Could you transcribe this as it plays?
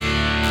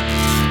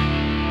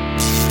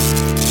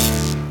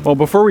Well,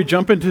 before we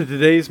jump into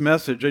today's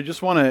message, I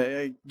just want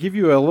to give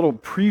you a little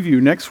preview.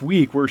 Next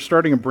week, we're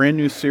starting a brand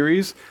new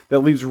series that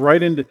leads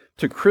right into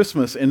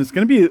Christmas, and it's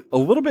going to be a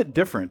little bit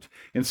different.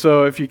 And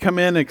so, if you come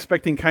in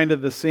expecting kind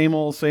of the same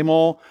old,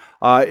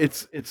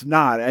 it's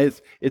not.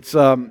 It's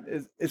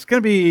going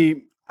to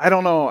be. I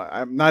don't know.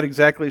 I'm not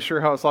exactly sure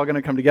how it's all going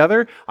to come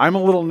together. I'm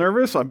a little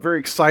nervous. I'm very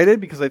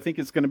excited because I think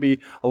it's going to be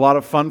a lot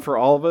of fun for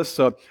all of us.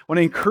 So I want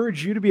to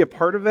encourage you to be a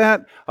part of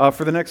that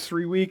for the next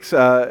 3 weeks. It's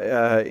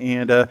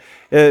a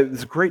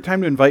great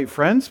time to invite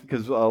friends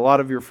because a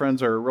lot of your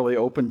friends are really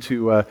open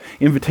to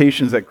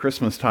invitations at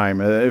Christmas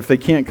time. If they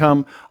can't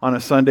come on a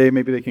Sunday,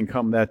 maybe they can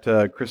come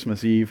that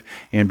Christmas Eve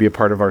and be a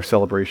part of our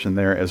celebration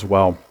there as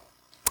well.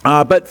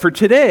 But for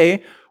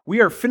today, we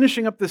are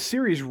finishing up this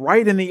series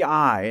right in the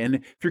eye. And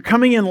if you're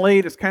coming in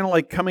late, it's kind of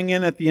like coming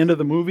in at the end of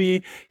the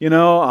movie,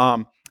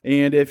 and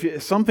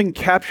if something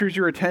captures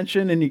your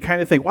attention and you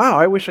kind of think, wow,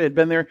 I wish I had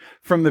been there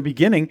from the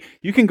beginning,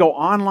 you can go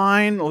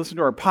online, listen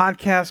to our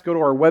podcast, go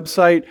to our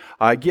website,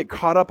 get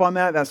caught up on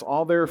that. That's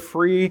all there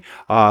free.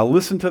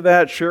 Listen to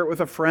that, share it with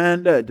a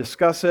friend,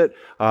 discuss it.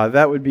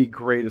 That would be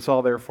great. It's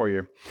all there for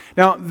you.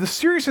 Now, the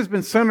series has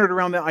been centered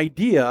around the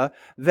idea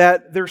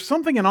that there's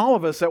something in all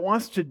of us that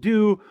wants to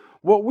do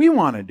what we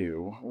want to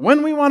do,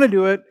 when we want to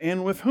do it,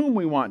 and with whom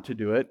we want to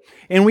do it.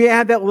 And we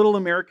add that little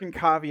American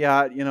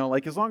caveat,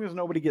 like as long as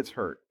nobody gets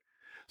hurt.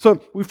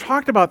 So we've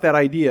talked about that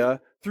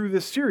idea through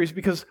this series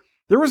because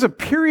there was a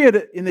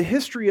period in the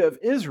history of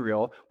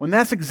Israel when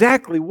that's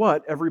exactly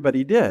what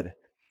everybody did.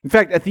 In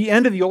fact, at the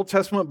end of the Old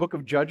Testament book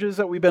of Judges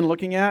that we've been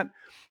looking at,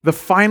 the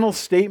final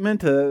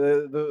statement,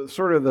 the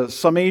sort of the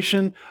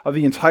summation of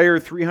the entire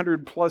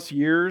 300 plus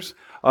years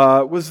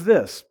was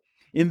this.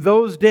 In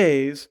those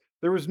days,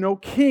 there was no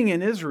king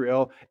in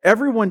Israel.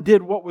 Everyone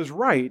did what was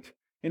right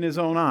in his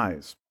own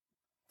eyes.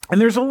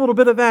 And there's a little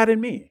bit of that in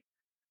me.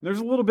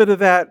 There's a little bit of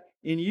that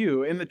in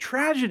you. And the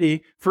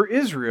tragedy for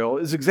Israel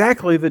is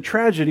exactly the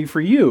tragedy for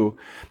you,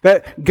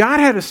 that God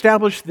had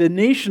established the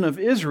nation of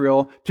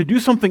Israel to do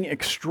something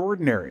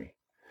extraordinary.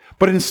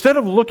 But instead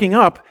of looking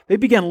up, they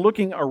began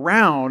looking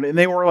around, and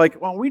they were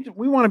like, well,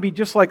 we want to be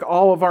just like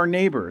all of our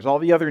neighbors, all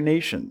the other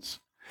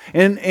nations.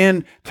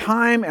 And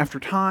time after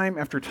time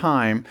after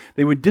time,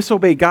 they would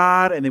disobey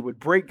God and they would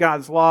break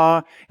God's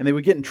law and they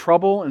would get in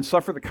trouble and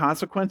suffer the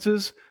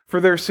consequences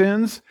for their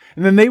sins.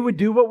 And then they would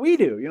do what we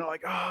do,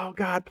 like, oh,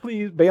 God,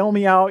 please bail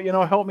me out,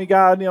 help me,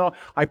 God,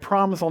 I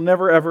promise I'll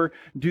never, ever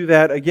do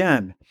that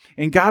again.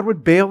 And God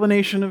would bail the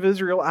nation of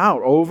Israel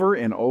out over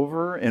and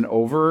over and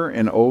over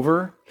and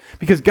over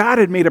because God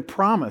had made a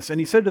promise. And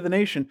he said to the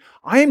nation,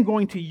 I am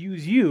going to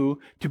use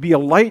you to be a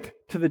light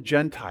to the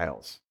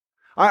Gentiles.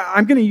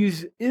 I'm going to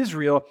use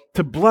Israel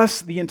to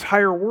bless the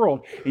entire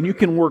world. And you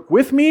can work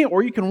with me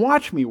or you can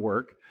watch me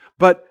work,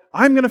 but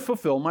I'm going to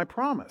fulfill my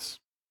promise.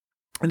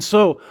 And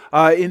so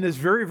in this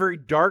very, very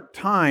dark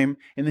time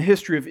in the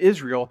history of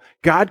Israel,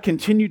 God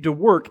continued to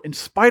work in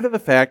spite of the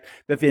fact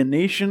that the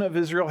nation of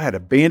Israel had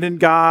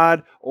abandoned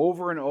God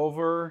over and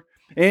over.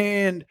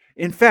 And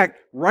in fact,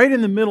 right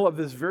in the middle of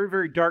this very,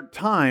 very dark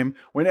time,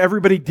 when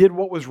everybody did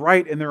what was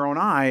right in their own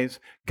eyes,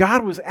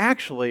 God was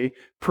actually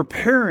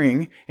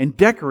preparing and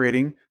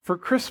decorating for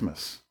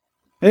Christmas.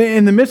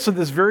 In the midst of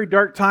this very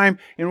dark time,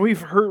 and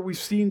we've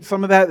seen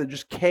some of that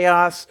just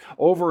chaos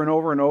over and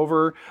over and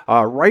over,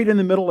 right in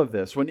the middle of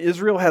this, when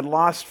Israel had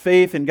lost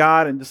faith in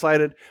God and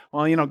decided,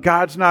 well,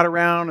 God's not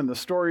around, and the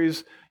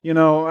stories,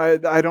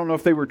 I don't know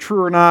if they were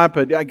true or not,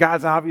 but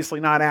God's obviously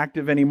not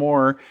active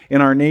anymore in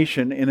our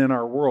nation and in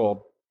our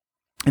world.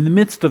 In the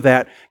midst of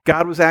that,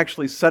 God was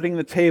actually setting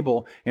the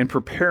table and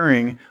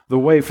preparing the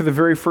way for the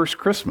very first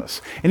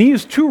Christmas. And he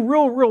used two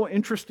real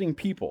interesting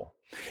people.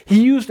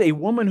 He used a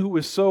woman who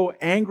was so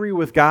angry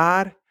with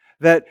God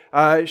that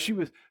she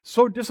was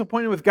so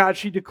disappointed with God,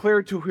 she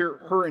declared to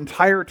her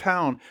entire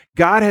town,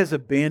 God has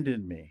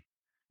abandoned me.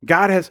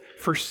 God has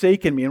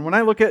forsaken me. And when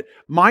I look at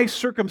my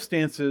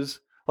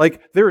circumstances,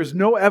 like there is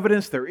no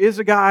evidence there is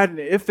a God, and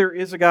if there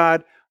is a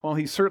God, well,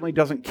 he certainly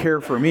doesn't care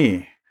for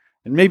me.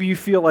 And maybe you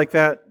feel like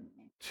that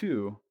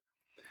too.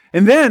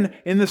 And then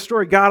in this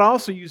story, God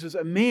also uses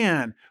a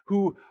man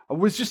who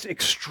was just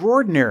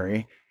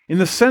extraordinary in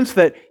the sense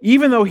that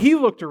even though he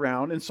looked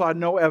around and saw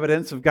no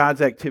evidence of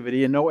God's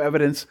activity and no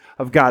evidence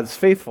of God's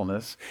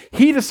faithfulness,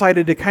 he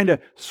decided to kind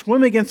of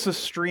swim against the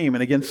stream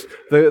and against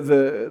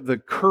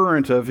the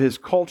current of his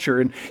culture.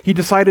 And he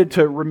decided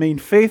to remain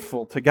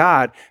faithful to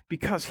God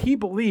because he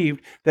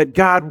believed that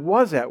God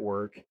was at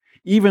work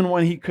even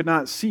when he could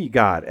not see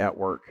God at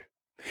work.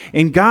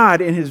 And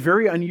God, in his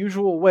very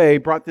unusual way,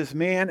 brought this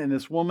man and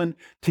this woman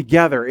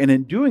together, and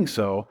in doing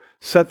so,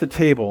 set the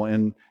table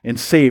and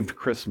saved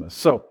Christmas.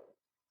 So,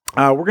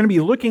 we're going to be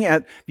looking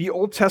at the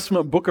Old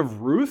Testament book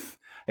of Ruth,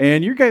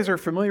 And you guys are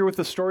familiar with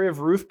the story of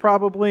Ruth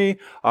probably.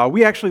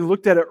 We actually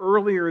looked at it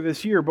earlier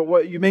this year, but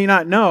what you may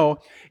not know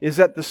is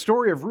that the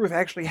story of Ruth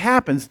actually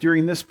happens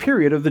during this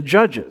period of the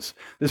Judges,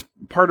 this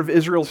part of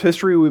Israel's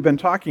history we've been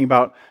talking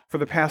about for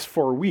the past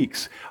 4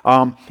 weeks.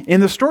 And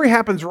the story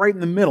happens right in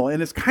the middle,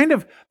 and it's kind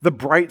of the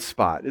bright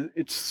spot.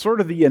 It's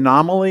sort of the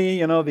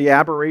anomaly, the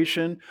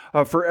aberration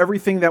for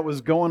everything that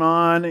was going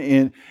on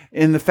and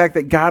the fact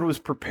that God was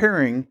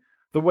preparing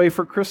the way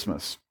for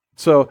Christmas.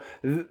 So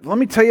let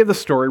me tell you the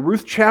story.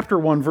 Ruth chapter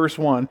 1, verse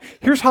 1.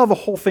 Here's how the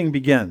whole thing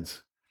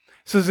begins.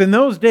 It says, in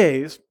those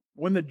days,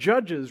 when the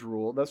judges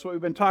ruled, that's what we've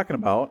been talking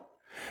about,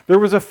 there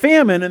was a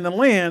famine in the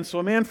land, so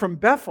a man from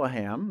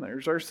Bethlehem,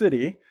 there's our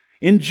city,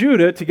 in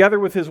Judah, together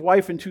with his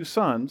wife and 2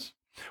 sons,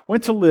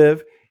 went to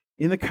live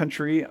in the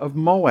country of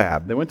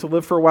Moab. They went to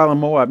live for a while in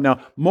Moab. Now,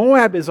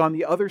 Moab is on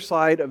the other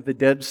side of the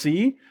Dead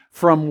Sea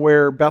from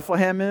where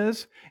Bethlehem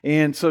is.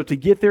 And so to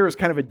get there is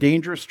kind of a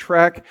dangerous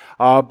trek.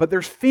 But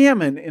there's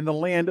famine in the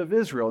land of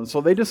Israel. And so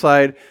they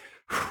decide,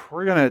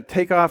 we're going to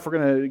take off. We're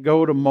going to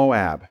go to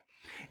Moab.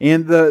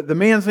 And the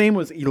man's name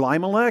was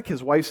Elimelech.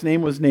 His wife's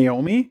name was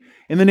Naomi.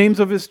 And the names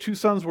of his 2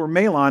 sons were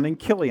Mahlon and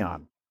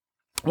Chilion.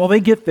 Well, they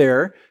get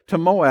there to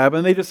Moab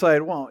and they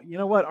decide, well, you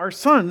know what? Our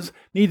sons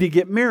need to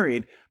get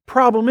married.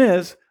 Problem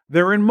is,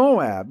 they're in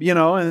Moab,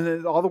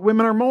 and all the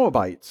women are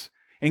Moabites.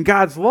 And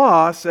God's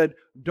law said,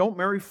 don't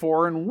marry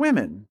foreign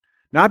women.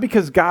 Not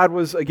because God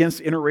was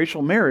against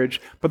interracial marriage,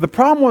 but the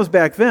problem was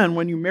back then,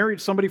 when you married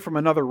somebody from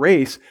another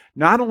race,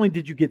 not only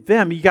did you get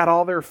them, you got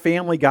all their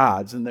family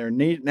gods and their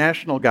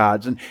national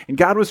gods. And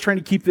God was trying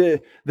to keep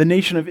the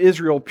nation of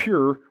Israel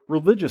pure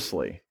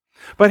religiously.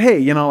 But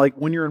hey, like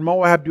when you're in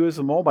Moab, do as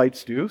the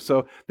Moabites do.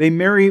 So they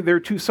marry their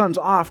 2 sons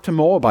off to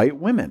Moabite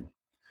women.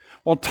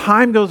 Well,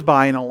 time goes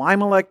by and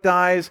Elimelech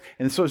dies,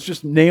 and so it's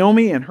just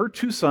Naomi and her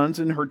 2 sons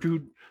and her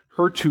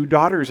two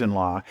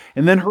daughters-in-law.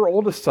 And then her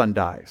oldest son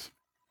dies.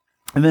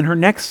 And then her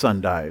next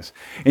son dies.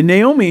 And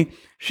Naomi,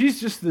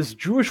 she's just this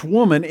Jewish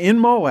woman in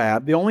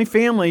Moab. The only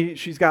family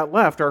she's got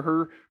left are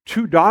her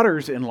 2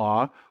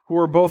 daughters-in-law, who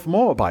are both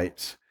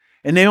Moabites.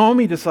 And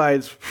Naomi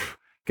decides,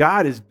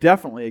 God is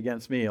definitely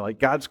against me. Like,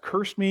 God's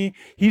cursed me.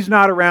 He's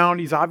not around.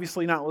 He's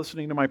obviously not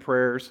listening to my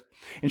prayers.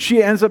 And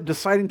she ends up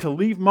deciding to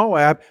leave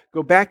Moab,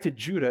 go back to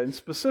Judah, and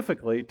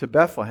specifically to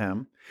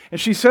Bethlehem. And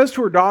she says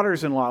to her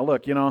daughters-in-law,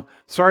 look,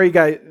 sorry you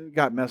guys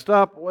got messed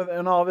up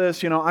and all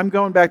this. I'm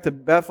going back to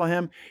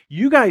Bethlehem.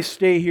 You guys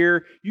stay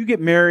here. You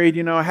get married,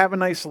 have a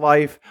nice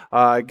life.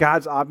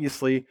 God's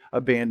obviously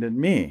abandoned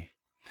me.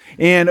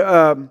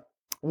 And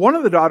one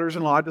of the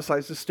daughters-in-law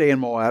decides to stay in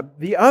Moab.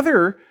 The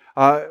other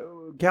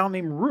gal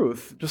named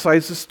Ruth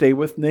decides to stay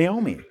with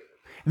Naomi.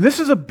 And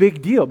this is a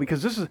big deal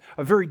because this is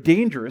a very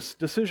dangerous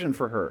decision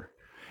for her.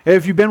 And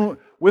if you've been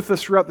with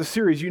us throughout the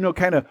series, you know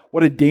kind of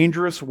what a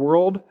dangerous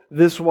world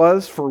this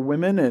was for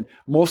women. And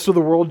most of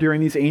the world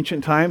during these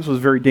ancient times was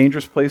a very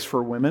dangerous place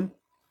for women.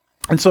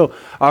 And so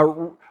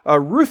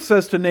Ruth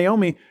says to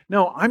Naomi,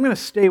 no, I'm going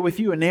to stay with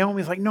you. And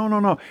Naomi's like,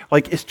 no.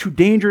 Like, it's too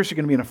dangerous. You're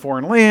going to be in a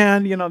foreign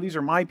land. These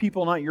are my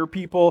people, not your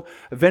people.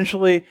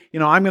 Eventually,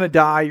 I'm going to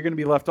die. You're going to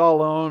be left all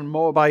alone.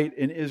 Moabite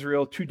in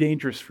Israel, too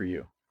dangerous for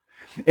you.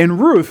 And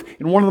Ruth,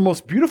 in one of the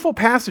most beautiful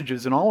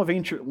passages in all of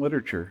ancient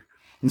literature,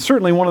 and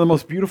certainly one of the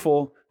most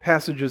beautiful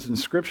passages in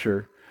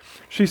Scripture,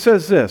 she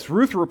says this,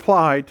 Ruth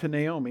replied to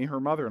Naomi,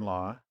 her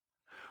mother-in-law,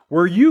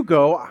 where you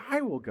go,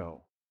 I will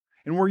go.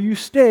 And where you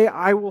stay,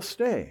 I will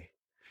stay.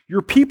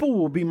 Your people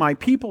will be my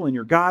people, and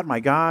your God,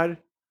 my God.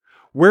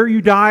 Where you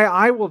die,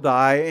 I will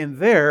die, and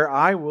there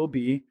I will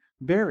be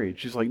buried.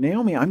 She's like,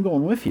 Naomi, I'm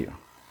going with you.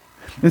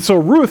 And so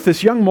Ruth,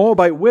 this young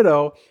Moabite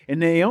widow, and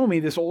Naomi,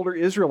 this older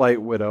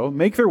Israelite widow,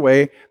 make their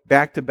way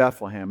back to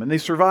Bethlehem. And they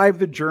survive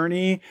the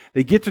journey.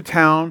 They get to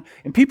town,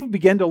 and people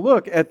begin to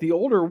look at the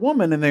older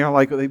woman, and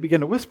they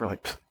begin to whisper,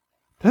 like,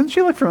 doesn't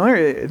she look familiar?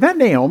 Is that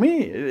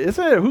Naomi? Is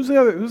it? Who's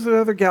the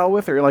other gal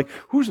with her? Like,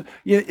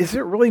 is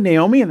it really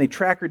Naomi? And they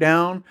track her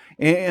down,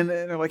 and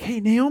they're like,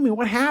 hey, Naomi,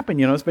 what happened?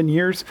 It's been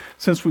years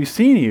since we've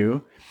seen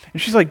you.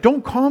 And she's like,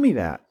 don't call me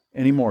that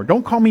anymore.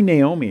 Don't call me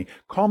Naomi.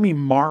 Call me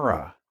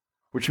Mara,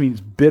 which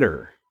means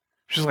bitter.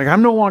 She's like,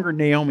 I'm no longer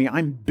Naomi,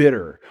 I'm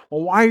bitter.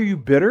 Well, why are you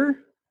bitter?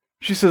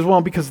 She says,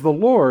 well, because the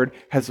Lord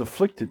has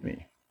afflicted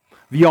me.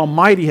 The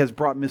Almighty has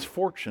brought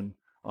misfortune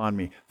on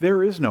me.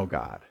 There is no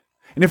God.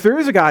 And if there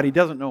is a God, He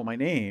doesn't know my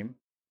name.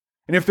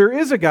 And if there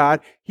is a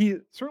God, He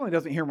certainly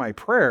doesn't hear my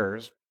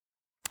prayers.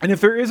 And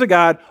if there is a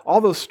God, all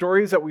those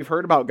stories that we've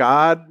heard about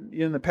God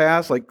in the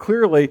past, like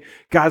clearly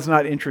God's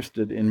not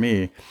interested in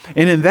me.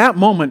 And in that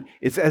moment,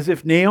 it's as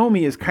if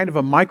Naomi is kind of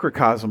a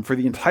microcosm for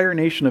the entire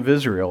nation of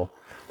Israel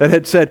that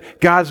had said,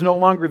 God's no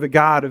longer the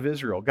God of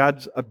Israel.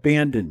 God's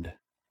abandoned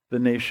the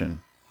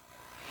nation.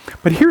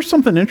 But here's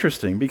something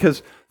interesting,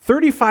 because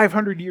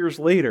 3,500 years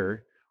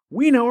later,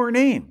 we know her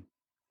name.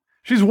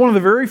 She's one of the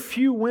very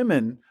few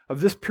women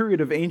of this period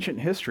of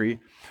ancient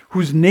history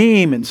whose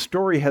name and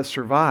story has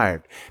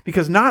survived.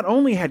 Because not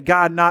only had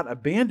God not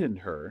abandoned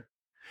her,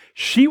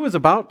 she was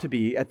about to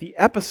be at the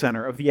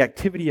epicenter of the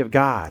activity of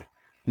God,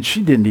 and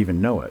she didn't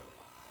even know it.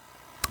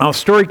 Our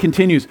story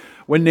continues.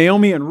 When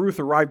Naomi and Ruth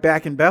arrive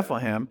back in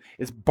Bethlehem,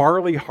 it's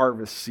barley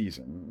harvest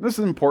season. This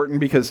is important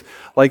because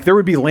there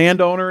would be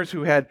landowners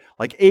who had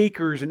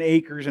acres and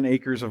acres and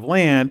acres of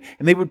land,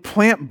 and they would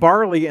plant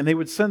barley and they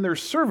would send their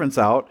servants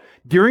out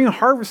during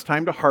harvest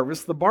time to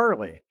harvest the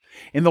barley.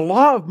 And the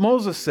law of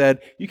Moses said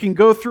you can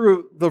go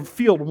through the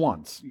field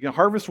once. You can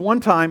harvest one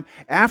time.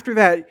 After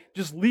that,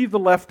 just leave the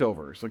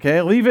leftovers,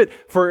 okay? Leave it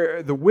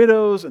for the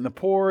widows and the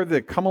poor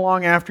that come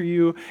along after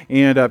you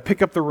and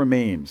pick up the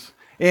remains.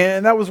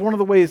 And that was one of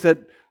the ways that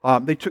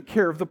they took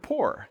care of the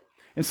poor.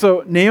 And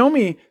so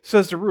Naomi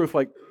says to Ruth,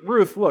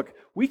 Ruth, look,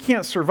 we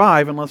can't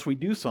survive unless we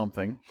do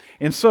something.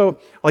 And so,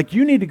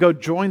 you need to go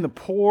join the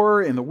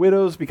poor and the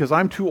widows because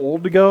I'm too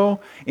old to go.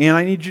 And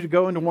I need you to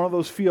go into one of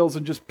those fields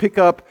and just pick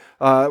up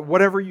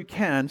whatever you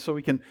can so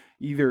we can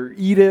either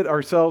eat it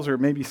ourselves or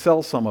maybe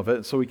sell some of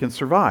it so we can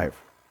survive.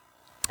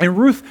 And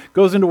Ruth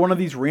goes into one of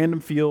these random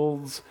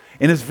fields,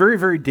 and it's very,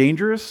 very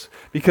dangerous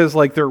because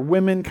there are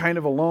women kind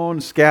of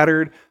alone,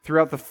 scattered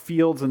throughout the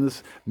fields in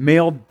this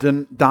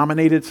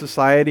male-dominated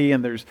society,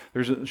 and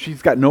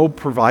she's got no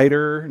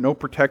provider, no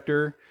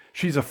protector.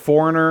 She's a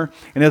foreigner.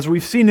 And as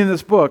we've seen in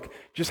this book,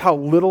 just how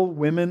little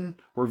women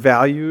were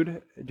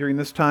valued during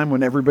this time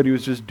when everybody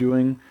was just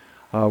doing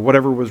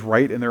whatever was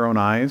right in their own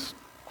eyes.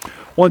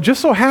 Well, it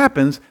just so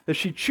happens that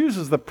she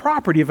chooses the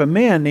property of a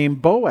man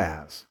named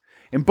Boaz.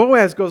 And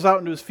Boaz goes out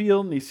into his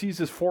field and he sees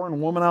this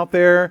foreign woman out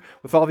there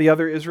with all the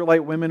other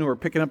Israelite women who are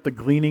picking up the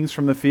gleanings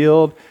from the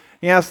field.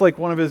 He asks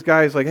one of his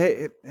guys,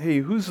 hey,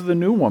 who's the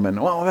new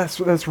woman? Well,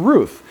 that's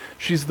Ruth.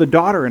 She's the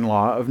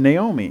daughter-in-law of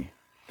Naomi.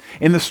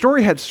 And the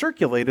story had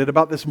circulated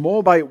about this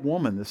Moabite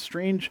woman, this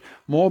strange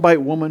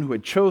Moabite woman who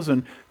had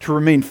chosen to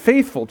remain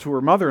faithful to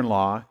her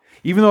mother-in-law,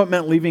 even though it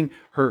meant leaving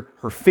her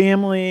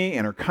family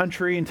and her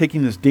country and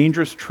taking this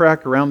dangerous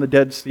trek around the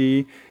Dead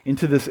Sea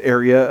into this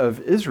area of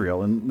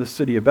Israel in the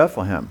city of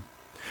Bethlehem.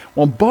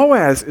 Well,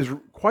 Boaz is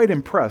quite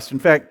impressed. In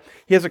fact,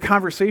 he has a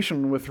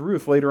conversation with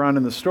Ruth later on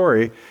in the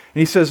story, and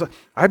he says,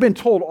 I've been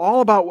told all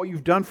about what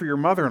you've done for your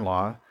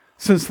mother-in-law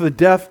since the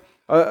death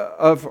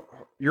of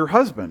your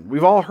husband.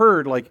 We've all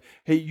heard,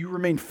 hey, you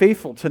remained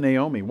faithful to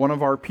Naomi, one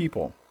of our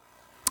people.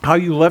 How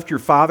you left your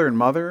father and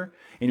mother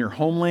in your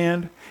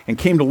homeland and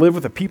came to live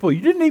with a people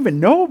you didn't even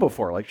know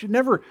before. She'd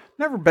never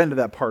been to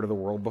that part of the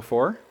world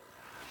before.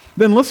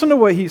 Then listen to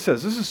what he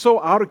says. This is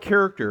so out of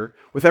character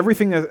with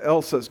everything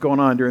else that's going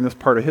on during this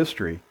part of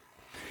history.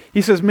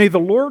 He says, may the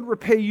Lord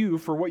repay you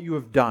for what you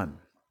have done.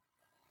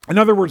 In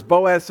other words,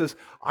 Boaz says,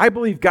 I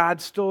believe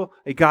God's still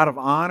a God of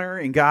honor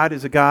and God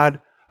is a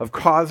God of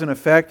cause and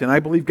effect, and I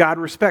believe God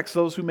respects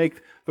those who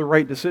make the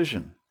right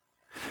decision.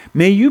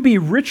 May you be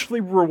richly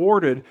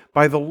rewarded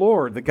by the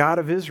Lord, the God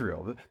of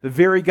Israel, the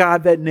very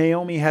God that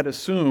Naomi had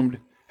assumed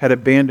had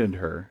abandoned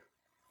her,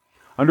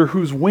 under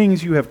whose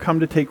wings you have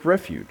come to take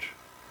refuge.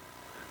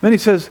 Then he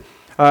says,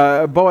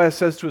 Boaz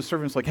says to his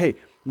servants, hey,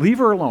 leave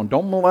her alone.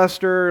 Don't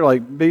molest her.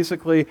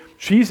 Basically,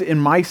 she's in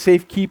my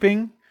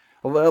safekeeping.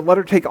 Let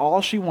her take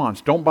all she wants.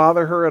 Don't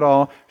bother her at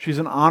all. She's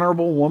an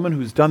honorable woman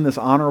who's done this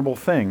honorable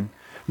thing,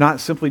 not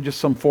simply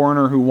just some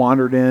foreigner who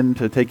wandered in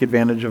to take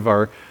advantage of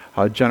our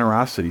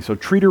generosity. So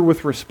treat her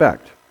with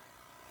respect.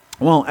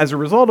 Well, as a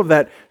result of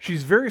that,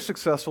 she's very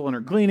successful in her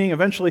gleaning.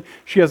 Eventually,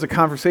 she has a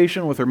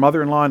conversation with her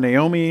mother-in-law,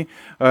 Naomi.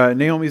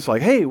 Naomi's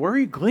like, hey, where are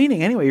you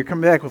gleaning anyway? You're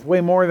coming back with way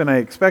more than I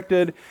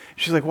expected.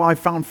 She's like, well, I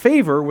found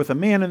favor with a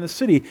man in the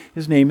city.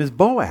 His name is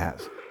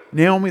Boaz.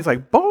 Naomi's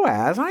like,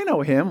 Boaz? I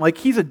know him.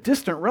 He's a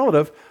distant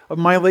relative of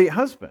my late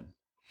husband.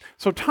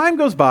 So time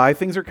goes by,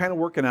 things are kind of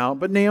working out,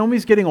 but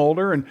Naomi's getting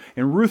older and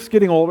Ruth's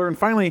getting older, and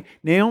finally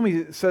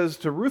Naomi says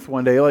to Ruth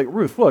one day,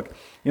 Ruth, look,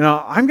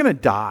 I'm going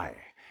to die.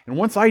 And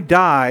once I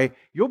die,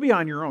 you'll be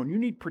on your own. You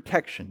need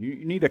protection.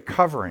 You need a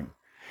covering.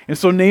 And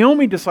so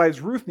Naomi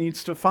decides Ruth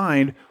needs to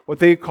find what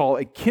they call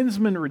a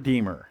kinsman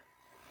redeemer.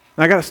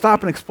 Now I got to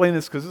stop and explain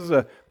this because this is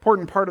an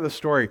important part of the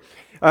story.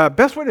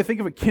 Best way to think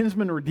of a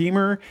kinsman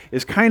redeemer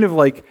is kind of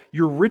like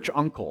your rich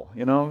uncle.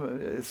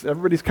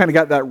 Everybody's kind of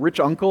got that rich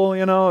uncle.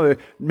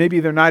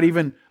 Maybe they're not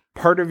even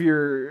part of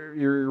your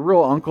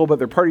real uncle, but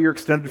they're part of your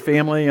extended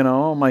family.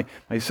 My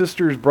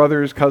sister's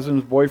brother's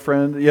cousin's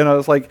boyfriend.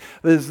 It's like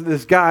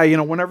this guy.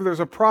 Whenever there's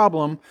a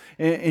problem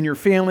in your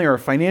family or a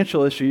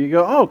financial issue, you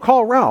go, oh,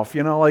 call Ralph.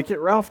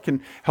 Ralph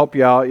can help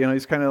you out.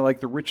 He's kind of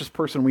like the richest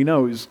person we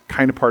know. Who's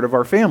kind of part of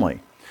our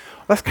family.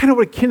 That's kind of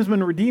what a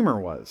kinsman redeemer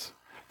was.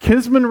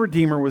 Kinsman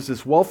redeemer was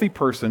this wealthy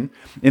person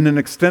in an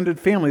extended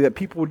family that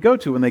people would go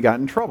to when they got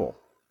in trouble.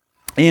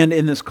 And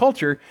in this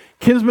culture,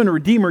 kinsman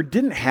redeemer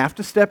didn't have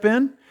to step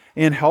in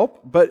and help,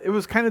 but it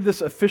was kind of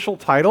this official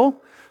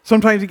title.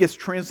 Sometimes it gets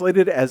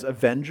translated as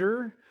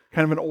avenger,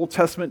 kind of an Old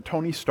Testament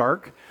Tony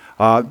Stark.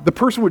 The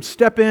person would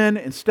step in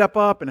and step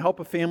up and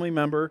help a family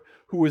member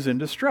who was in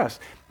distress.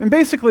 And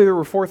basically there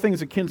were four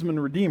things a kinsman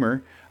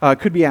redeemer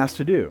could be asked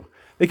to do.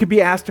 They could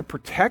be asked to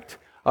protect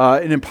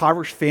an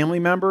impoverished family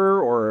member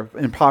or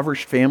an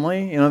impoverished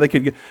family. They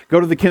could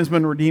go to the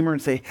kinsman redeemer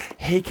and say,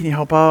 hey, can you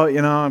help out?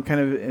 I'm kind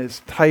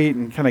of tight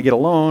and can I get a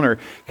loan? Or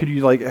could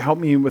you help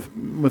me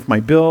with my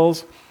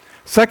bills?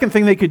 Second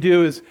thing they could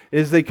do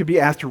is they could be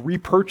asked to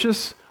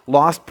repurchase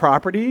lost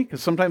property,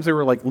 because sometimes there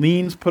were like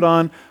liens put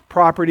on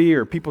property,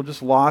 or people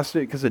just lost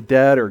it because of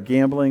debt or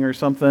gambling or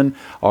something,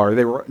 or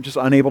they were just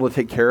unable to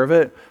take care of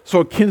it.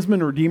 So a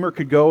kinsman redeemer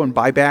could go and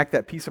buy back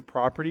that piece of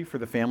property for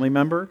the family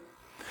member.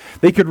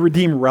 They could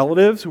redeem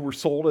relatives who were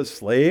sold as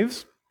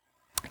slaves,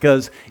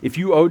 because if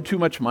you owed too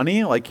much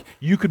money, like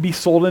you could be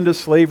sold into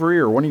slavery,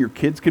 or one of your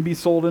kids could be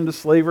sold into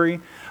slavery.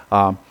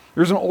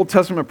 There's an Old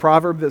Testament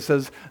proverb that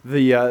says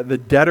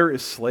the debtor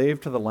is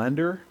slave to the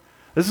lender.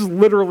 This is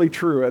literally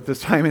true at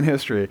this time in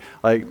history.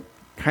 Like,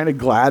 kind of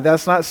glad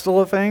that's not still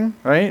a thing,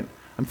 right?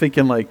 I'm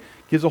thinking like,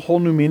 gives a whole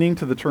new meaning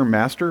to the term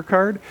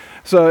MasterCard.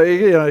 So,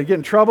 you get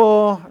in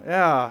trouble,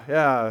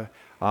 yeah.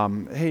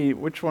 Hey,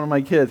 which one of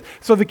my kids?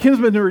 So the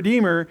kinsman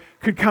redeemer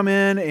could come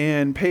in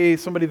and pay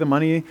somebody the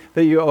money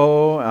that you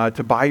owe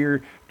to buy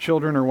your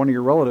children or one of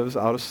your relatives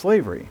out of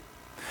slavery.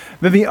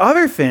 Then the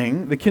other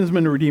thing the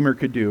kinsman redeemer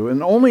could do,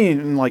 and only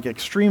in like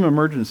extreme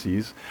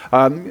emergencies,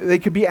 they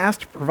could be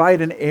asked to provide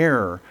an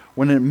heir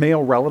when a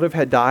male relative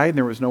had died and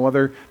there was no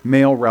other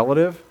male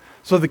relative.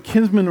 So the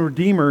kinsman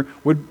redeemer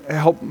would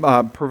help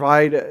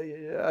provide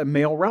a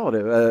male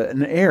relative,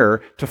 an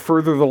heir, to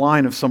further the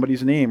line of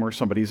somebody's name or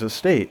somebody's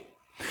estate.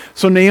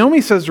 So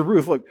Naomi says to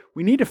Ruth, look,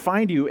 we need to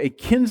find you a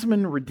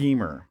kinsman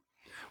redeemer.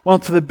 Well,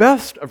 to the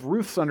best of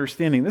Ruth's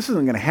understanding, this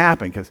isn't going to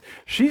happen because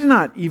she's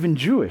not even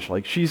Jewish.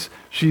 Like she's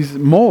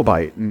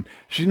Moabite, and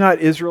she's not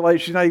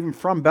Israelite. She's not even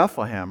from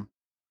Bethlehem.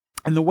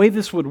 And the way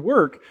this would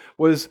work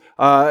was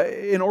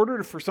in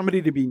order for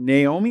somebody to be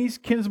Naomi's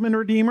kinsman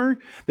redeemer,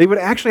 they would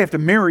actually have to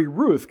marry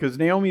Ruth, because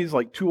Naomi's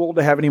like too old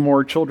to have any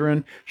more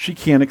children. She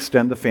can't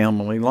extend the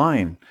family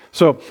line.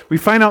 So we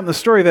find out in the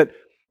story that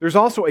there's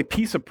also a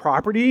piece of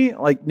property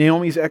like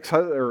Naomi's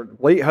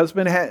late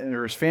husband had,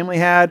 or his family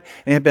had,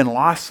 and had been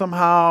lost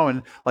somehow.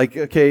 And like,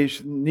 okay,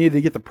 she needed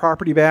to get the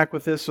property back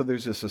with this. So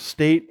there's this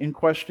estate in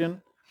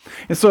question.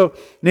 And so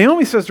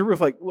Naomi says to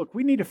Ruth, like, look,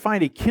 we need to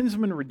find a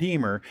kinsman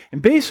redeemer.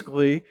 And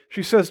basically,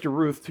 she says to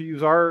Ruth, to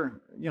use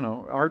our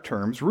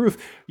terms,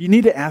 Ruth, you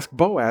need to ask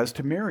Boaz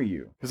to marry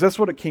you, because that's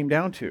what it came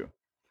down to.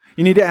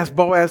 You need to ask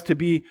Boaz to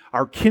be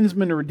our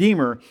kinsman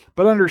redeemer,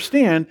 but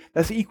understand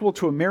that's equal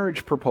to a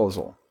marriage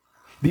proposal.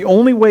 The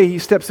only way he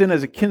steps in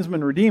as a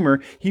kinsman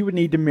redeemer, he would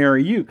need to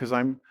marry you, because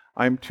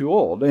I'm too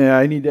old. And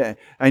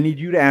I need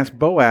you to ask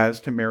Boaz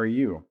to marry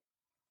you.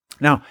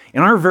 Now,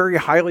 in our very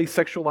highly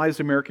sexualized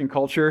American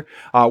culture,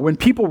 when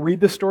people read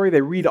this story, they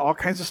read all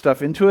kinds of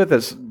stuff into it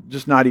that's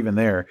just not even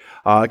there.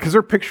 Because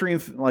they're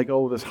picturing like,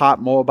 oh, this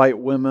hot Moabite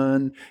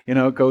woman,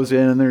 goes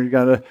in and they've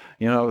got a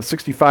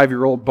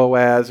 65-year-old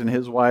Boaz and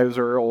his wives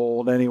are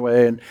old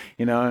anyway,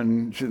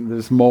 and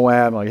this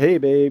Moab, like, hey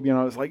babe,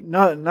 it's like,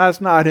 no,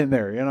 that's not in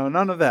there,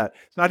 none of that.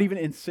 It's not even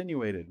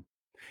insinuated.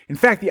 In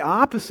fact, the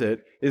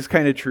opposite is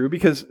kind of true,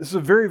 because this is a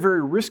very,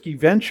 very risky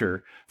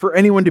venture for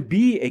anyone to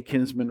be a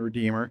kinsman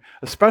redeemer,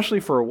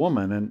 especially for a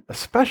woman, and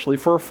especially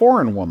for a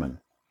foreign woman.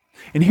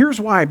 And here's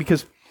why: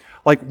 because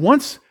like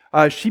once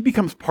she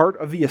becomes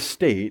part of the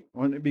estate,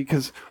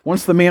 because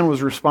once the man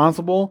was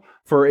responsible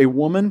for a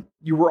woman,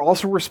 you were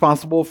also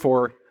responsible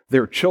for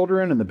their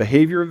children and the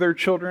behavior of their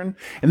children.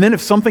 And then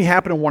if something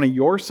happened to one of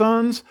your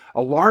sons,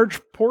 a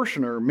large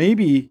portion, or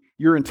maybe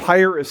your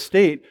entire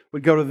estate,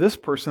 would go to this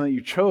person that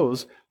you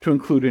chose to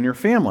include in your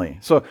family.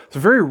 So it's a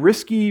very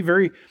risky,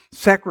 very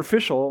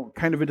sacrificial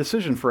kind of a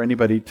decision for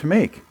anybody to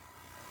make.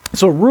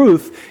 So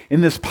Ruth,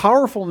 in this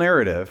powerful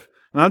narrative,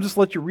 and I'll just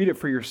let you read it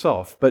for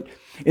yourself, but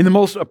in the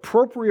most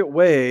appropriate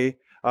way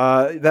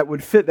that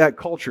would fit that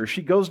culture,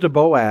 she goes to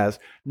Boaz,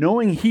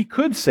 knowing he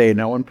could say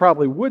no and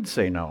probably would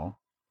say no.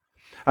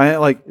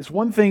 It's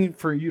one thing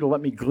for you to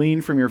let me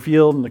glean from your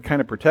field and to kind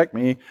of protect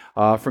me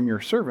from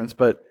your servants,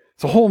 but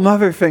it's a whole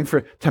nother thing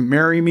to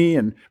marry me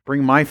and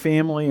bring my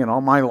family and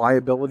all my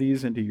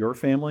liabilities into your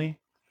family.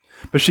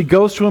 But she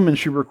goes to him and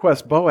she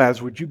requests,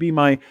 Boaz, would you be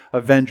my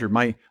avenger,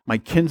 my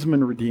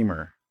kinsman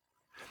redeemer?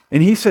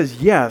 And he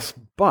says, yes,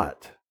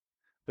 but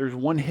there's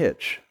one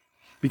hitch.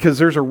 Because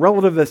there's a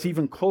relative that's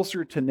even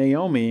closer to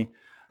Naomi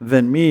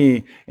than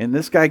me, and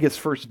this guy gets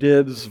first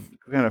dibs,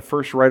 kind of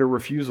first right of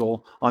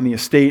refusal on the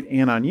estate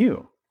and on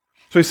you.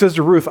 So he says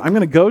to Ruth, I'm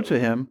going to go to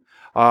him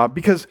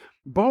because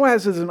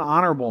Boaz is an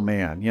honorable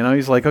man.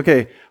 He's like,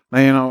 okay,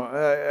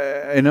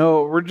 I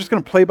know we're just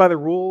going to play by the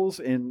rules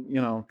and,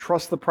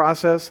 trust the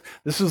process.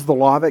 This is the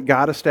law that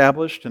God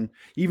established. And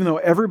even though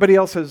everybody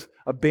else has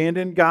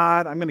abandoned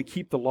God, I'm going to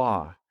keep the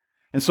law.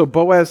 And so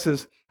Boaz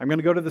says, I'm going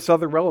to go to this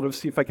other relative,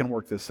 see if I can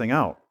work this thing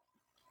out.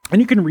 And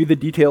you can read the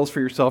details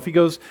for yourself. He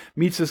goes,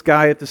 meets this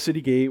guy at the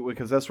city gate,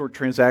 because that's where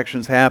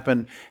transactions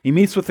happen. He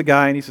meets with the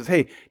guy and he says,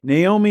 hey,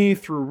 Naomi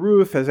through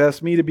Ruth has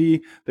asked me to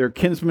be their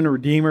kinsman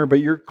redeemer, but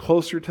you're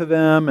closer to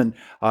them and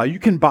you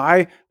can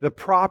buy the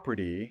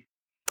property.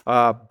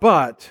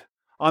 But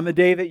on the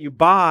day that you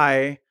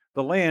buy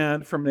the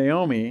land from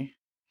Naomi,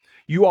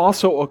 you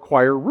also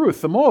acquire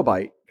Ruth, the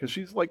Moabite, because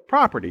she's like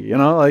property.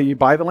 You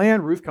buy the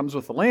land, Ruth comes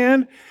with the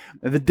land,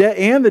 and the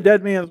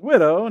dead man's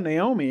widow,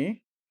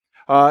 Naomi,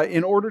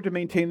 in order to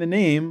maintain the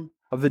name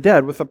of the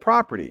dead with the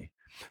property.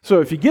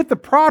 So if you get the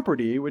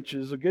property, which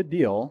is a good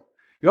deal,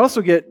 you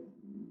also get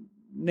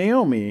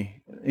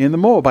Naomi and the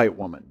Moabite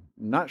woman.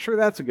 I'm not sure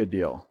that's a good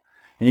deal.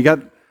 And you got,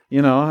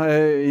 you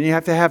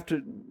have to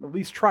at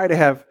least try to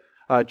have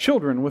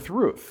children with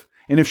Ruth.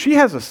 And if she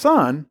has a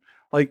son,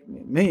 like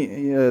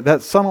that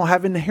son will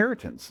have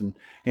inheritance.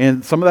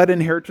 And some of that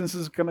inheritance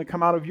is going to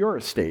come out of your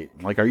estate.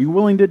 Like, are you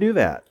willing to do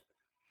that?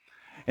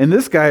 And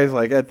this guy is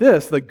like, at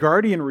this, the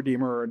guardian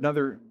redeemer, or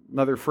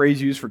another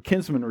phrase used for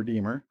kinsman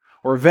redeemer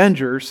or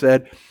avenger,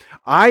 said,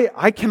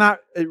 I cannot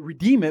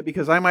redeem it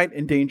because I might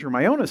endanger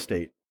my own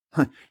estate.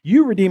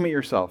 You redeem it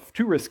yourself.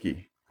 Too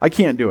risky. I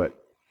can't do it.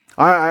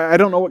 I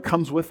don't know what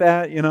comes with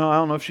that. I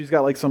don't know if she's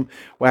got like some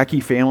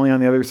wacky family on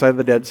the other side of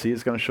the Dead Sea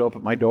is going to show up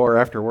at my door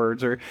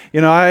afterwards, or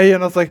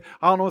it's like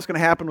I don't know what's going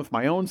to happen with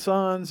my own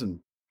sons, and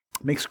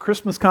it makes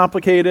Christmas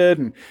complicated,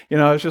 and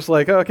it's just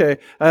like okay,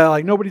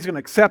 like nobody's going to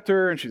accept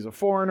her, and she's a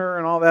foreigner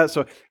and all that.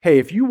 So hey,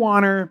 if you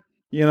want her,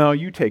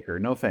 you take her.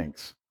 No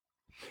thanks.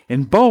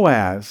 And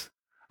Boaz,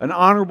 an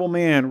honorable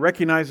man,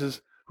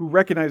 recognizes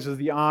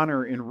the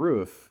honor in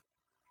Ruth,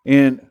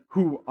 and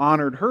who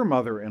honored her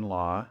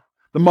mother-in-law.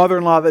 The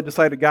mother-in-law that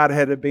decided God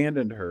had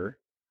abandoned her.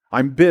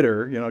 I'm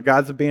bitter.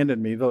 God's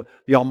abandoned me. The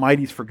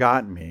Almighty's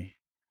forgotten me.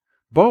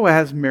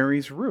 Boaz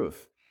marries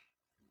Ruth.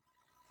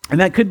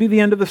 And that could be the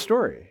end of the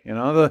story.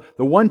 The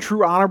one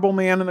true honorable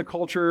man in the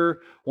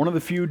culture, one of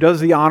the few, does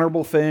the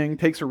honorable thing,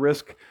 takes a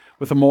risk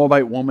with a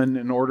Moabite woman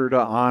in order to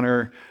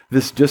honor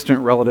this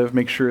distant relative,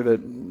 make sure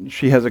that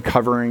she has a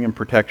covering and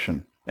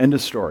protection. End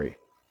of story.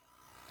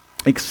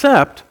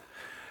 Except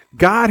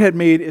God had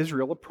made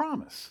Israel a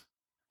promise.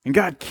 And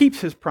God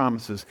keeps his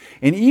promises.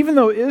 And even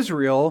though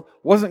Israel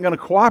wasn't going to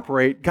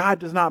cooperate, God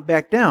does not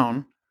back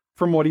down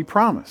from what he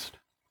promised.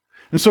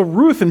 And so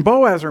Ruth and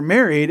Boaz are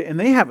married, and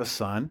they have a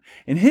son,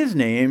 and his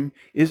name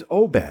is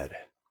Obed.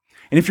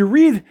 And if you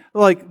read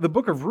like the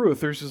book of Ruth,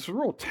 there's this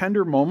real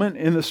tender moment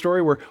in the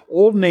story where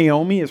old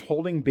Naomi is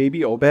holding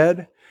baby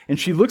Obed, and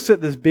she looks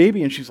at this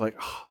baby and she's like,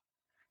 oh,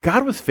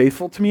 God was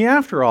faithful to me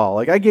after all.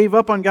 Like I gave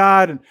up on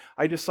God, and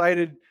I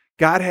decided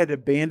God had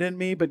abandoned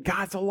me, but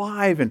God's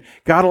alive, and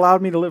God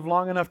allowed me to live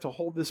long enough to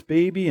hold this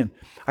baby, and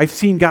I've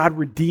seen God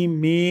redeem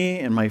me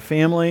and my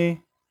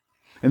family.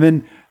 And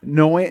then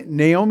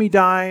Naomi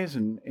dies,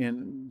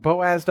 and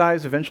Boaz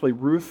dies. Eventually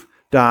Ruth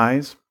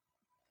dies.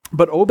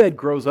 But Obed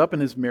grows up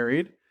and is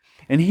married,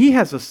 and he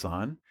has a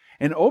son,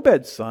 and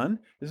Obed's son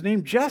is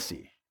named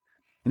Jesse.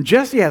 And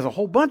Jesse has a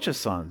whole bunch of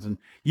sons, and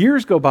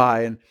years go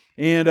by,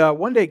 and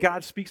one day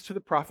God speaks to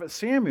the prophet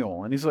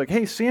Samuel, and he's like,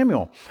 hey,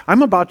 Samuel,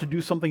 I'm about to do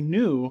something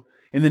new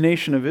in the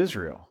nation of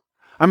Israel.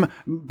 I'm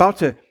about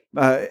to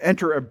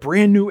enter a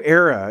brand new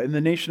era in the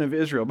nation of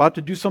Israel, about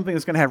to do something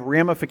that's going to have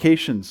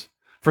ramifications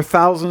for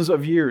thousands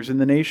of years in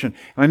the nation.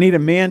 And I need a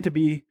man to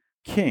be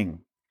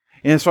king.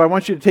 And so I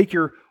want you to take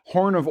your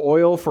horn of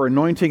oil for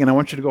anointing, and I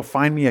want you to go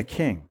find me a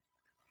king.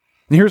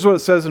 And here's what it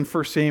says in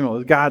 1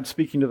 Samuel, God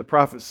speaking to the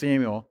prophet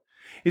Samuel.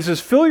 He says,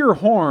 fill your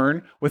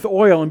horn with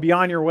oil and be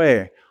on your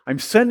way. I'm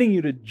sending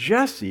you to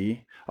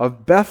Jesse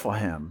of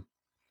Bethlehem.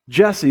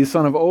 Jesse,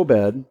 son of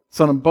Obed,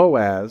 son of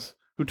Boaz,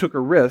 who took a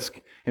risk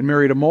and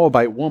married a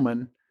Moabite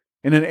woman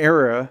in an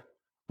era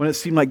when it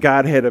seemed like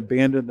God had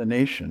abandoned the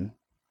nation.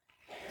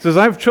 He says,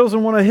 I've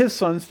chosen one of his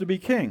sons to be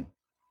king.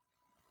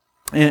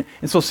 And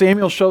so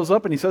Samuel shows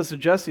up and he says to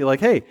Jesse, like,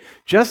 hey,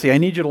 Jesse, I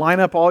need you to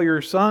line up all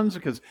your sons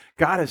because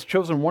God has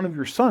chosen one of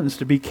your sons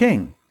to be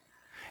king.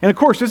 And of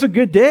course, it's a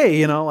good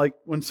day, like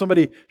when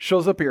somebody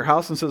shows up at your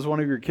house and says one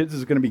of your kids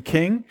is going to be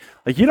king,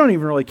 like you don't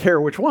even really care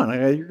which one.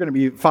 You're going to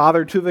be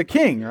father to the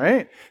king,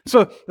 right?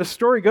 So the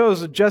story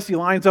goes that Jesse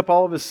lines up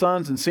all of his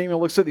sons, and Samuel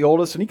looks at the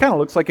oldest, and he kind of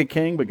looks like a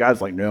king, but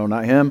God's like, no,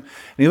 not him.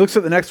 And he looks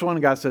at the next one,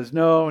 and God says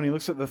no. And he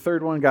looks at the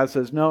third one, God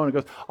says no. And it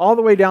goes all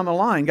the way down the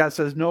line, God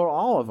says no to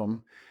all of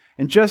them.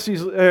 And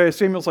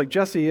Samuel's like,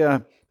 Jesse,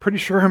 pretty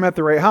sure I'm at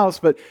the right house,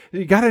 but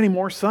you got any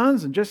more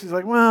sons? And Jesse's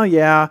like, well,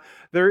 yeah,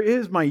 there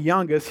is my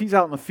youngest. He's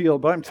out in the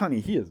field, but I'm telling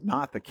you, he is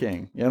not the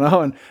king,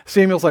 And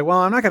Samuel's like, well,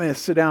 I'm not going to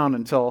sit down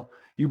until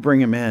you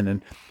bring him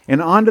in.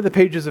 And onto the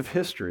pages of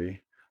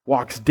history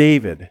walks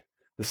David,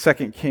 the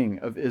second king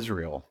of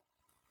Israel.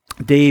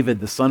 David,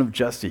 the son of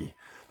Jesse,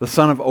 the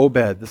son of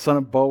Obed, the son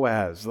of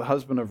Boaz, the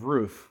husband of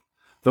Ruth,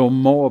 the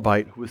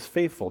Moabite who was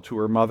faithful to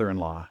her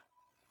mother-in-law.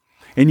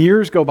 And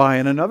years go by,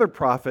 and another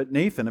prophet,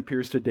 Nathan,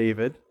 appears to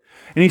David,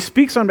 and he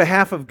speaks on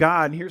behalf of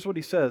God, and here's what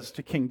he says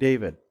to King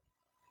David.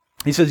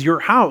 He says, your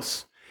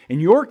house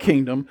and your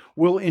kingdom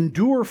will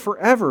endure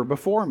forever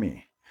before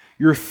me.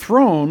 Your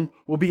throne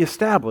will be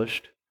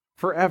established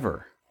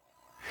forever.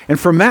 And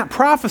from that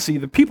prophecy,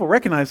 the people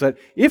recognize that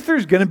if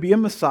there's going to be a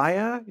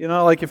Messiah,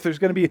 like if there's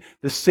going to be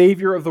the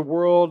Savior of the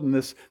world and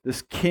this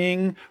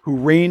king who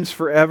reigns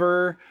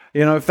forever,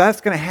 if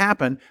that's going to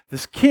happen,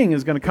 this king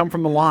is going to come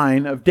from the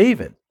line of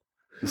David,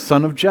 the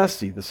son of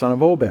Jesse, the son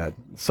of Obed,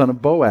 the son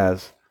of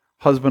Boaz,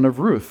 husband of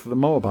Ruth, the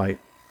Moabite.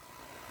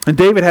 And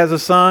David has a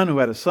son who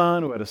had a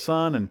son who had a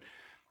son, and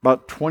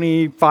about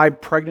 25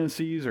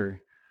 pregnancies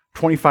or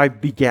 25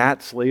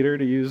 begats later,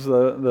 to use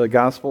the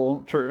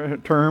gospel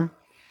term.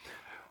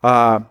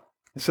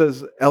 It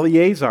says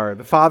Eleazar,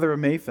 the father of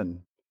Mathan,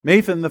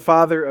 Mathan the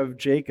father of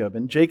Jacob,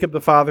 and Jacob the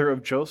father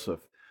of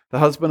Joseph, the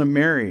husband of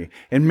Mary.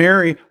 And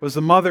Mary was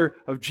the mother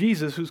of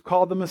Jesus, who's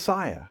called the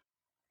Messiah.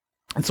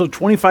 And so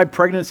 25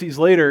 pregnancies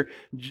later,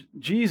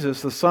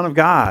 Jesus, the Son of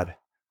God,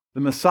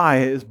 the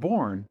Messiah, is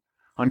born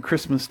on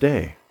Christmas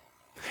Day.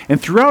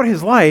 And throughout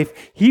his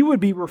life, he would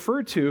be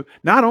referred to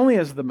not only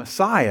as the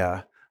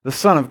Messiah, the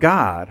Son of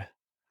God,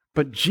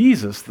 but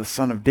Jesus, the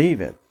Son of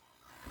David.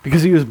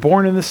 Because he was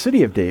born in the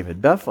city of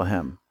David,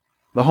 Bethlehem,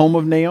 the home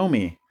of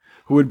Naomi,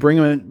 who would bring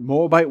a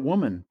Moabite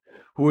woman,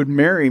 who would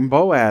marry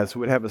Boaz,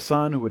 who would have a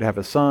son, who would have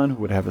a son,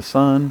 who would have a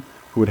son,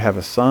 who would have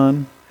a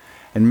son.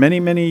 And many,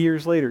 many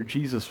years later,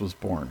 Jesus was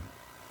born.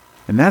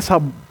 And that's how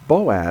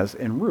Boaz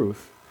and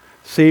Ruth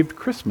saved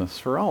Christmas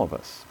for all of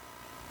us.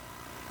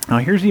 Now,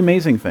 here's the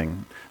amazing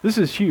thing. This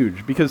is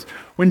huge, because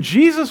when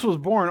Jesus was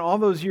born all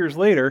those years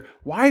later,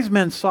 wise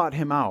men sought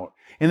him out.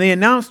 And they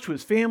announced to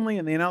his family,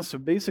 and they announced to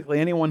basically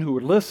anyone who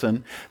would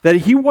listen, that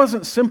he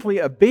wasn't simply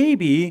a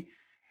baby,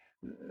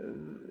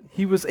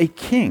 he was a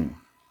king.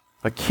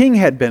 A king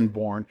had been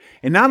born.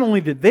 And not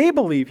only did they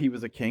believe he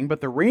was a king,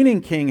 but the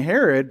reigning king,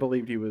 Herod,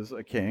 believed he was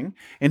a king,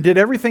 and did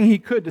everything he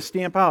could to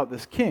stamp out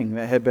this king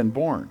that had been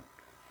born.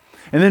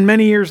 And then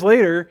many years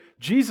later,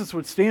 Jesus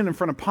would stand in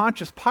front of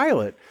Pontius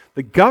Pilate,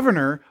 the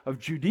governor of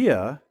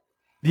Judea,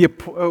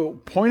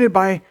 appointed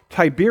by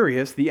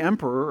Tiberius, the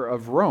emperor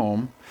of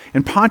Rome,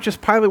 and Pontius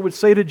Pilate would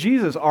say to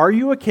Jesus, "Are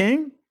you a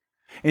king?"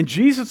 And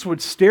Jesus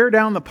would stare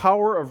down the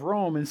power of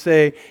Rome and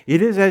say,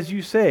 "It is as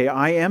you say,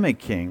 I am a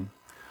king.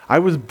 I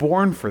was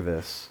born for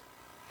this.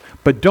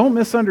 But don't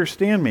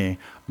misunderstand me.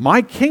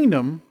 My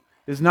kingdom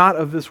is not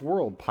of this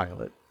world,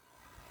 Pilate.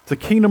 It's a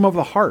kingdom of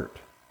the heart.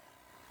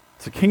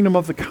 It's a kingdom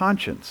of the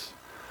conscience.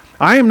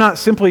 I am not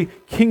simply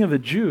king of the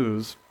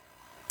Jews.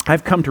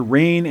 I've come to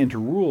reign and to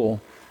rule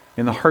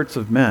in the hearts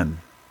of men.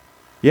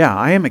 Yeah,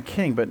 I am a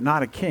king, but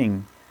not a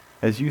king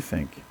as you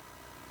think."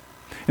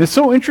 And it's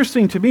so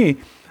interesting to me,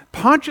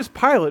 Pontius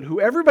Pilate,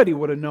 who everybody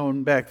would have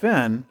known back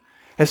then,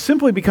 has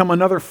simply become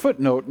another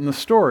footnote in the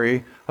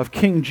story of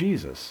King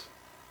Jesus.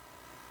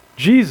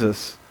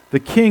 Jesus,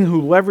 the king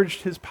who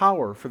leveraged his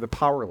power for the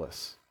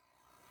powerless.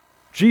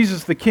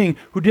 Jesus, the king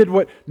who did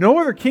what no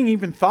other king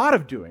even thought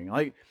of doing.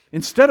 Like,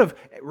 instead of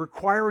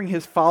requiring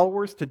his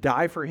followers to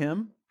die for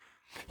him,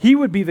 he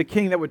would be the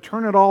king that would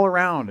turn it all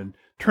around and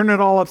turn it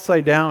all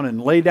upside down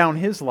and lay down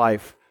his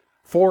life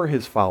for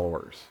his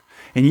followers.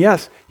 And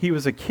yes, he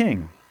was a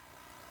king.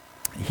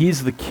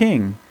 He's the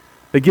king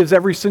that gives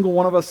every single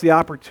one of us the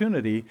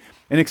opportunity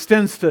and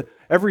extends to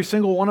every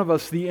single one of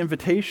us the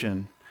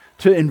invitation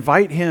to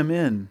invite him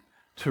in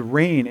to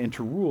reign and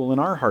to rule in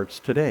our hearts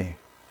today.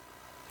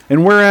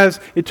 And whereas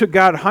it took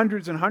God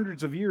hundreds and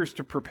hundreds of years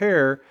to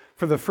prepare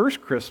for the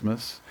first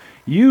Christmas,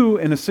 you,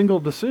 in a single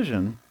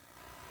decision,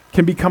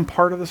 can become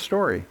part of the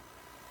story.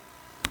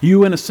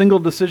 You, in a single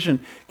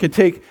decision, can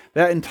take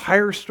that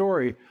entire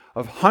story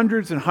of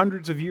hundreds and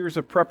hundreds of years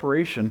of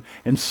preparation,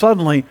 and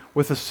suddenly,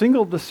 with a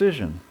single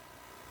decision,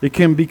 it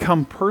can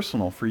become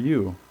personal for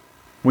you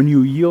when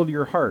you yield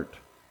your heart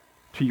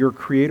to your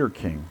Creator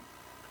King.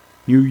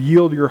 You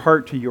yield your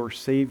heart to your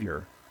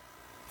Savior,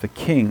 the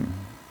King,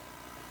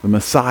 the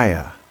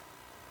Messiah,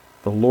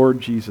 the Lord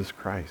Jesus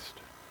Christ.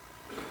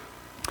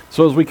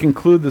 So as we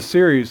conclude the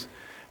series,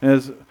 and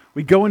as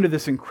we go into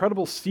this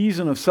incredible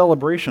season of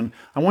celebration,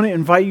 I want to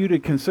invite you to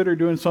consider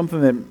doing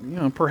something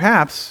that,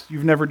 perhaps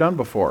you've never done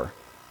before.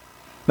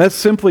 That's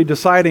simply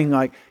deciding,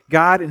 like,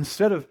 God,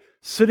 instead of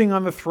sitting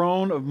on the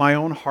throne of my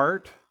own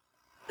heart,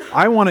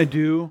 I want to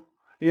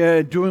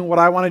doing what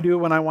I want to do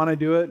when I want to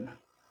do it,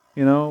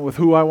 with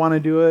who I want to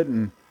do it,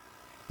 and,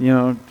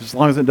 just as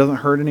long as it doesn't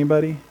hurt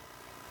anybody.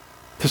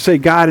 To say,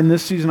 God, in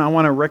this season, I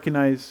want to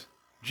recognize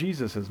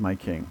Jesus as my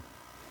King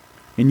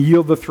and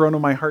yield the throne of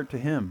my heart to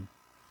Him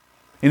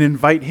and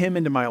invite Him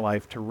into my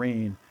life to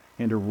reign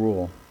and to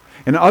rule.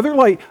 And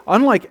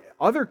unlike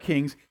other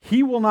kings,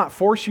 He will not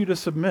force you to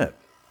submit.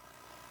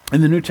 In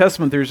the New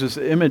Testament, there's this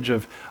image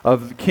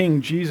of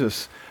King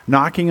Jesus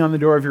knocking on the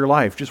door of your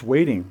life, just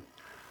waiting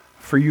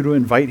for you to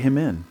invite Him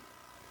in.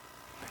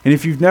 And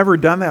if you've never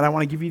done that, I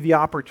want to give you the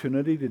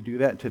opportunity to do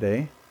that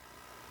today.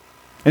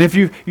 And if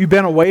you've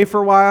been away for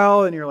a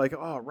while and you're like,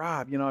 "Oh,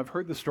 Rob, I've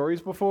heard the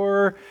stories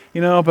before,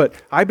 but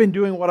I've been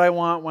doing what I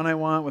want, when I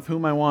want, with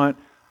whom I want,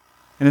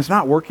 and it's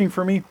not working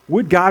for me.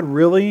 Would God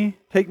really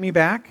take me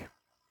back?"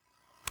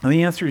 And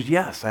the answer is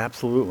yes,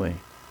 absolutely.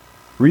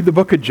 Read the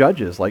book of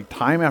Judges, like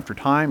time after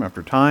time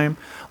after time,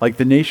 like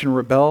the nation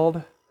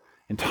rebelled,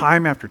 and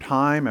time after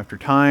time after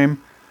time,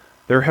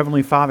 their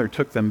Heavenly Father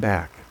took them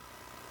back.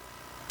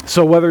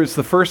 So whether it's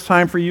the first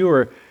time for you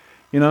or,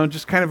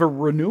 just kind of a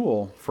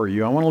renewal for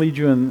you, I want to lead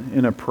you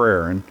in a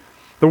prayer. And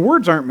the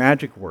words aren't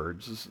magic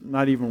words. It's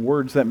not even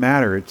words that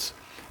matter. It's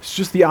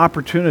just the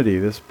opportunity,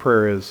 this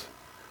prayer is,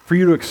 for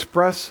you to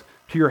express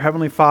to your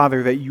Heavenly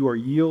Father that you are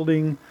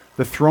yielding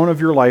the throne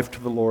of your life to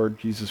the Lord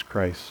Jesus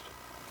Christ,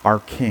 our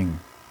King,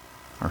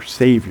 our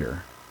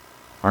Savior,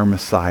 our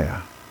Messiah.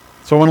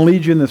 So I want to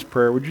lead you in this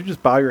prayer. Would you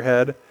just bow your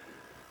head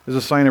as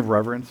a sign of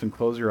reverence and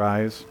close your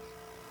eyes?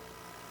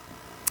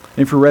 And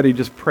if you're ready,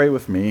 just pray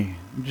with me.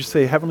 Just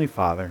say, Heavenly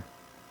Father,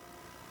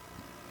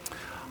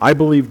 I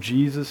believe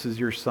Jesus is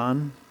your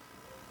Son.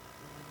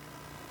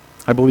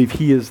 I believe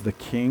he is the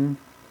King,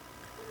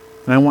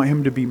 and I want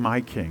him to be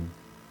my King.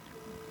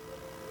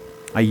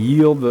 I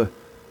yield the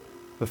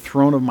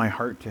throne of my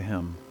heart to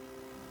him.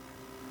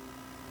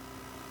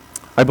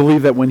 I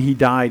believe that when he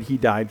died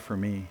for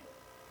me.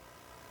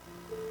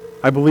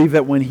 I believe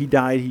that when he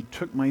died, he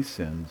took my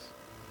sins.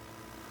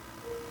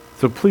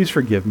 So please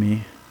forgive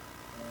me.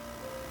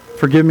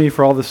 Forgive me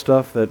for all the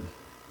stuff that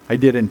I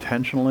did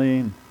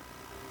intentionally.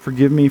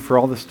 Forgive me for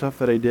all the stuff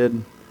that I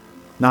did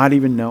not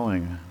even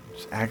knowing.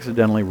 Just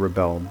accidentally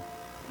rebelled.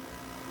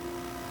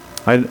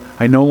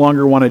 I no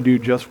longer want to do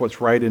just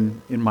what's right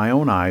in my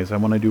own eyes. I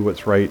want to do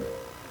what's right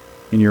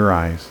in your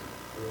eyes.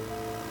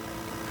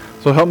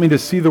 So help me to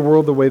see the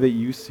world the way that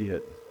you see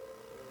it.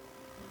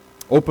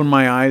 Open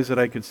my eyes that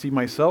I could see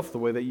myself the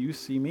way that you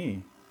see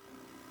me.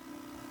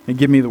 And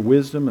give me the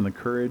wisdom and the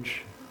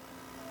courage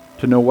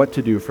to know what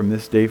to do from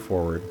this day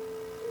forward.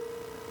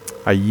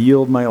 I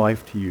yield my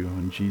life to you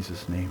in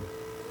Jesus' name.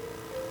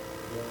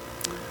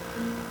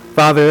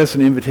 Father, that's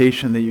an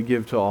invitation that you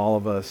give to all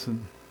of us.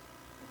 And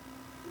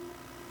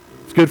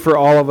it's good for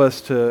all of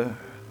us to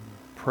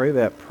pray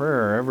that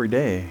prayer every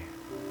day.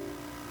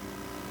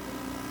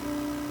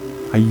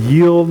 I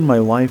yield my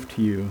life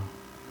to you.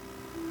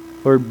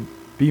 Lord,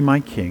 be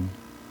my King.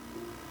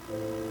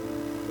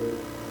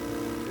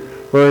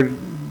 Lord,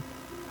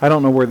 I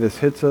don't know where this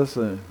hits us,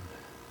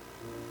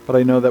 but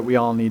I know that we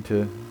all need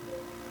to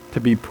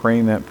be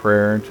praying that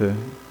prayer, to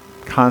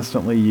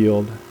constantly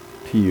yield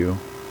to you.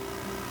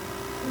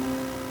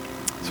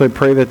 So I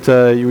pray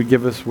that you would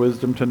give us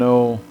wisdom to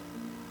know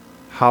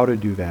how to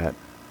do that.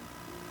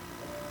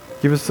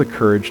 Give us the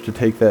courage to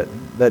take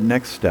that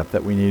next step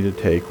that we need to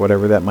take,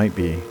 whatever that might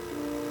be.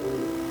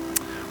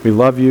 We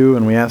love you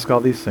and we ask all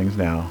these things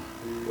now.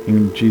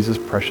 In Jesus'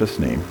 precious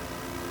name,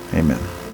 amen.